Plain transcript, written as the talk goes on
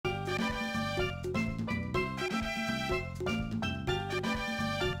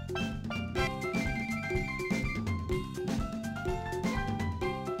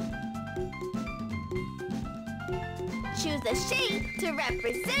Choose a shape to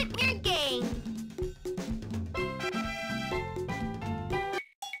represent your game.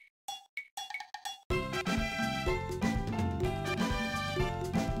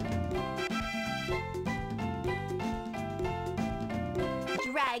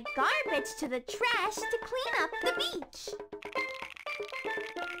 Drag garbage to the trash to clean up the beach.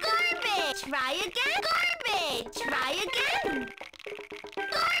 Garbage! Try again. Garbage! Try again.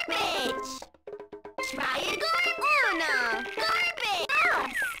 Garbage! Try again. Una! Garbage!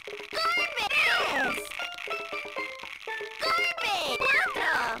 Dos! Garbage! Tres! Garbage!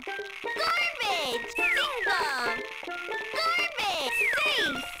 Cuatro! Garbage! Cinco! Garbage!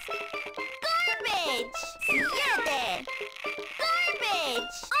 Seis! Garbage! Siete!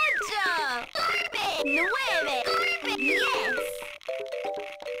 Garbage! Ocho! Garbage! Nueve! Garbage! Yes!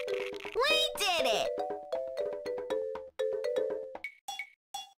 We did it!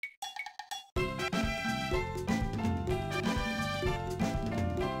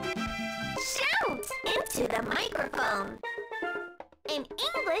 Shout into the microphone. In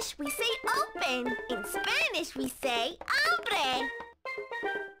English, we say open. In Spanish, we say abre.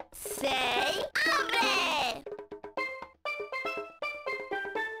 Say abre.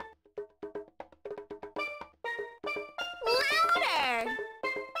 Louder.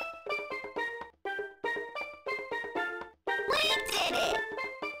 We did it.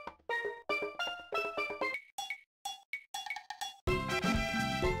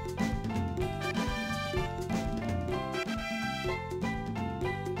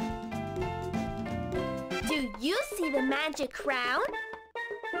 Do you see the magic crown?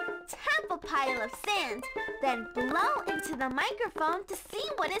 Tap a pile of sand, then blow into the microphone to see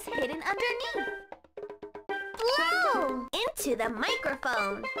what is hidden underneath. Blow into the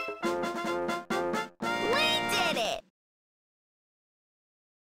microphone. We did it!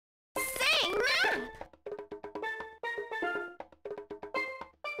 Say map!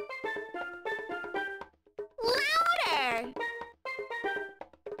 Louder!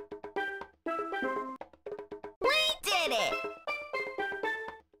 We did it!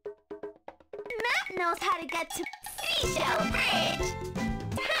 Map knows how to get to Seashell Bridge.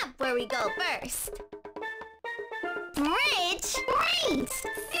 Tap where we go first. Bridge! Great!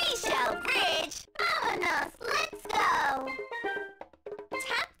 Seashell Bridge! Vámonos! Let's go!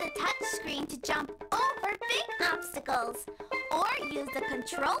 Tap the touch screen to jump over big obstacles, or use the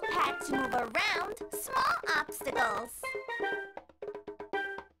control pad to move around small obstacles.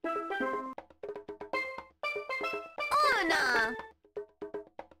 Uno!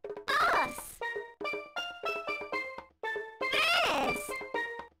 Dos! Tres!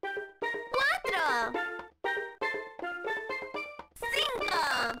 Cuatro! Cinco!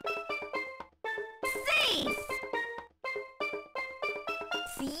 Seis!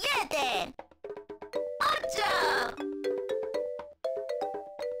 Siete! Ocho!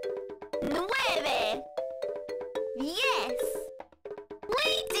 Nueve! Yes! We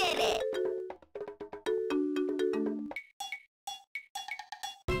did it!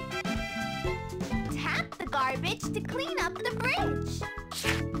 Tap the garbage to clean up the bridge.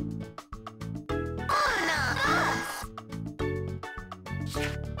 Uno! Dos!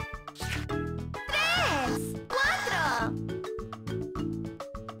 Tres! Cuatro!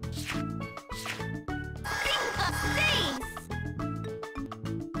 Cinco! Seis! Siete!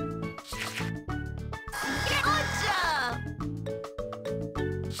 Ocho!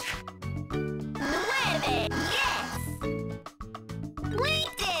 Nueve! Yes! We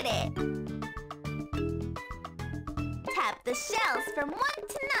did it! Tap the shells from 1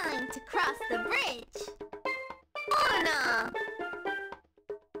 to 9 to cross the bridge. Uno!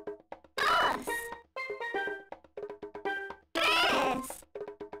 Dos! Tres!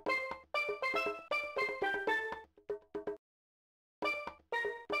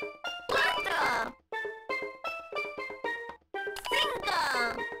 Cuatro! Cinco!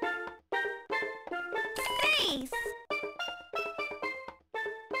 Seis!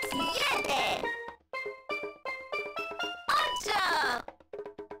 Siete! Ocho!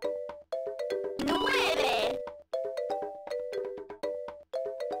 Nueve!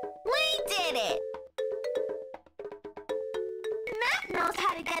 We did it! Matt knows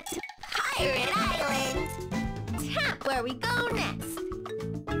how to get to Pirate Island. Tap where we go next.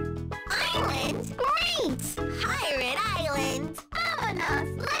 Island? Great! Pirate Island! Vámonos!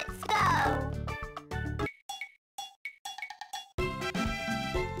 Let's go!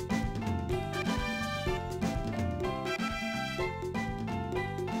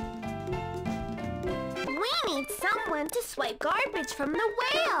 We need someone to swipe garbage from the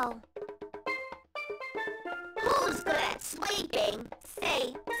whale. Who's good at swiping?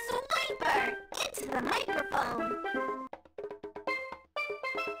 Say, swiper, into the microphone.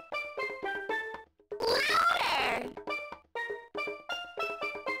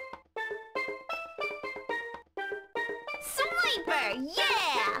 Sweeper,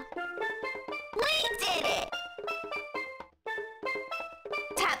 yeah! We did it!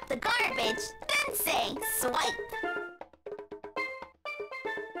 Tap the garbage, then say swipe.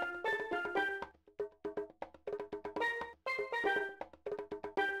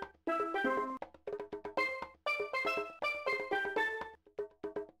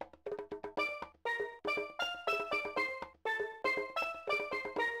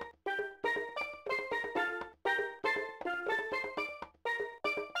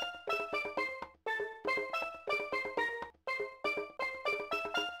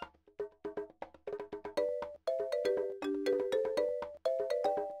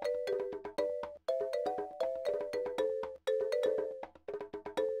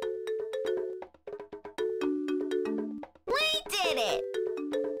 It.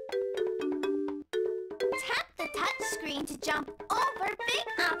 Tap the touch screen to jump over big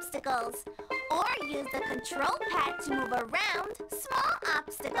obstacles, or use the control pad to move around small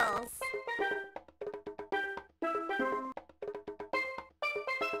obstacles.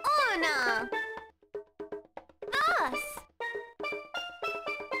 Uno, dos,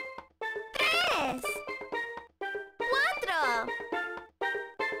 tres, cuatro,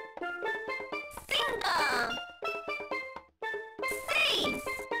 cinco,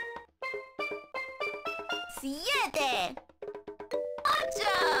 siete,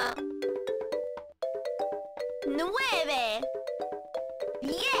 ocho, nueve,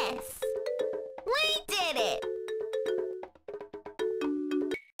 diez. We did it!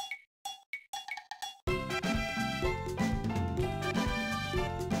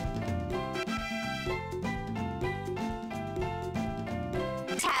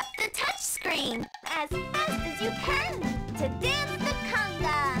 Tap the touch screen as fast as you can to dance the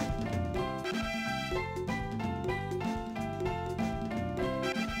conga.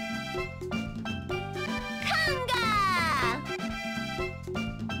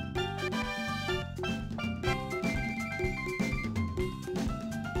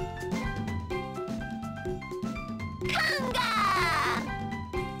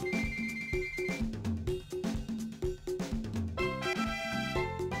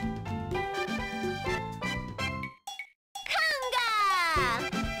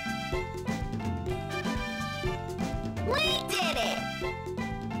 We did it!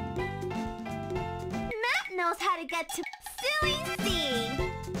 Matt knows how to get to Silly Sea.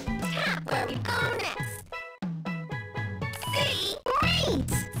 Tap where we go next. Sea, great!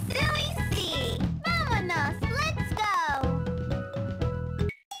 Silly Sea! Vámonos, let's go!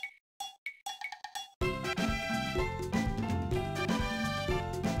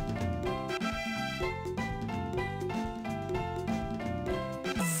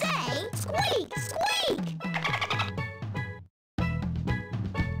 Say, squeak, squeak!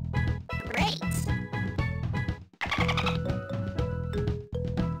 Great!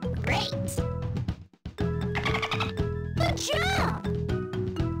 Great! Good job!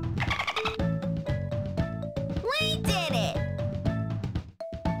 We did it!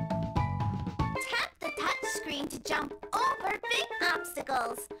 Tap the touch screen to jump over big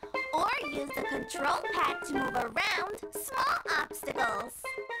obstacles, or use the control pad to move around small obstacles.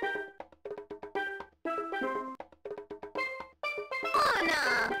 Uno,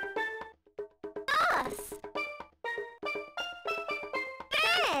 dos,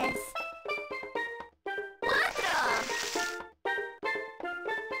 tres, cuatro,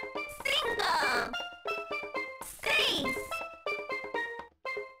 cinco, seis,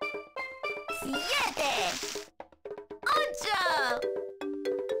 siete, ocho,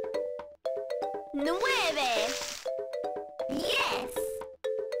 nueve, diez.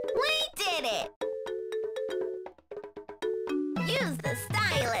 We did it! Use the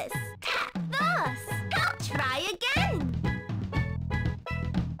stylus. Tap thus. Now try again.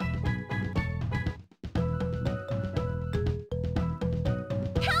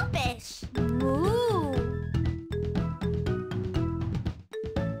 Hellfish. Moo.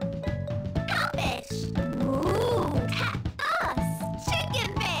 Hellfish. Moo. Tap thus. Chicken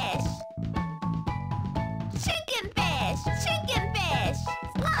fish. Chicken fish. Chicken fish.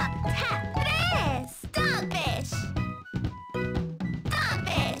 Slop. Tap tres. Dogfish.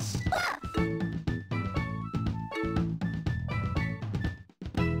 Dogfish. Woof.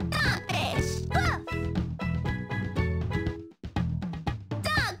 Dogfish. Woof.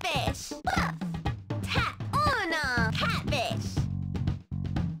 Dogfish. Woof. Tap uno. Catfish.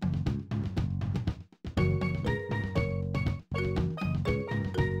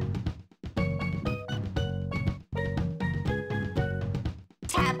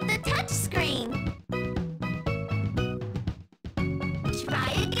 Tap the touch screen.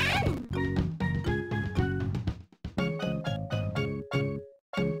 Try again.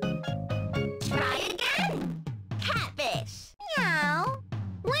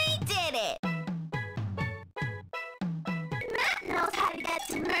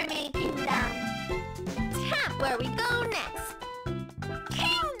 we go next?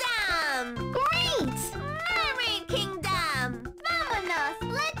 Kingdom! Great! Mermaid Kingdom! Vámonos,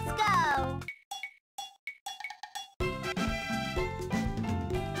 let's go!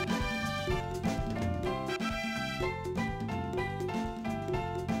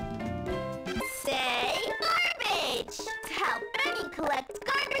 Say garbage! To help Benny collect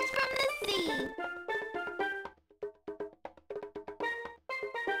garbage from the sea.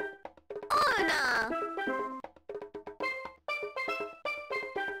 Una!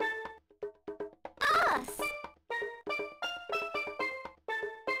 Dos!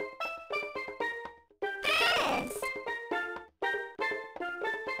 Tres!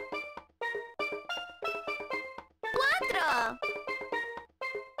 Cuatro!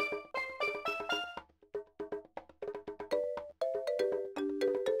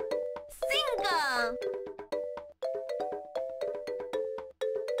 Cinco!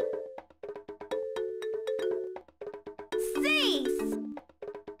 Seis!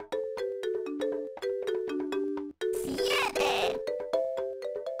 Siete!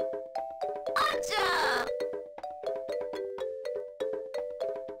 Ocho!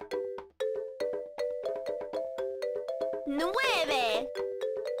 Nueve!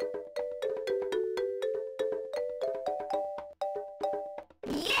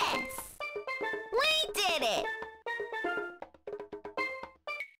 Yes! We did it!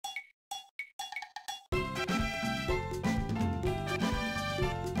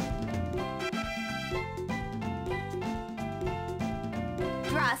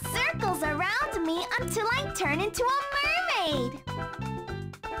 Draw circles around me until I turn into a mermaid.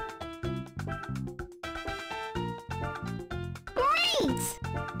 Great!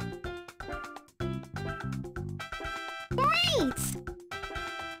 Great!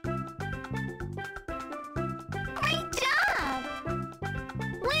 Great job!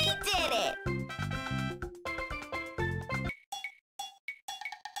 We did it!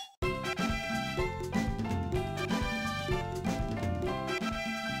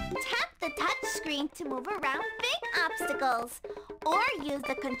 Tap the touch screen to move around big obstacles, or use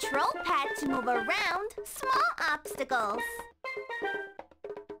the control pad to move around small obstacles.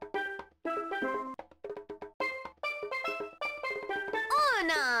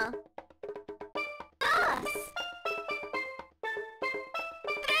 Una, dos,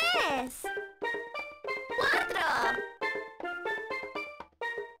 tres, cuatro,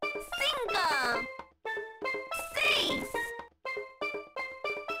 cinco, seis,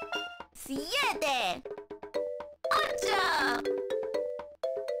 siete, ocho,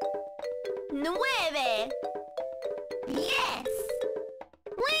 nueve. Yes!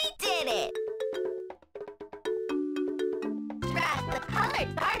 We did it! Drag the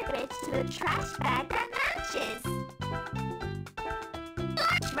colored garbage to the trash bag that matches.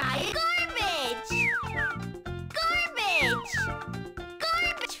 Try garbage! Garbage!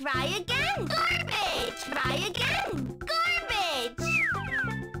 Garbage! Try again! Garbage! Try again! Garbage!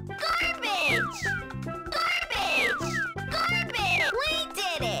 Garbage! Garbage! Garbage! We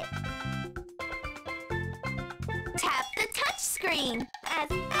did it! Tap the touch screen as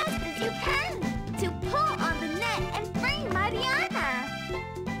fast as you can to pull on the net and free Mariana.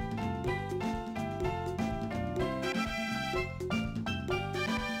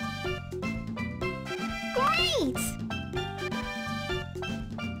 Great!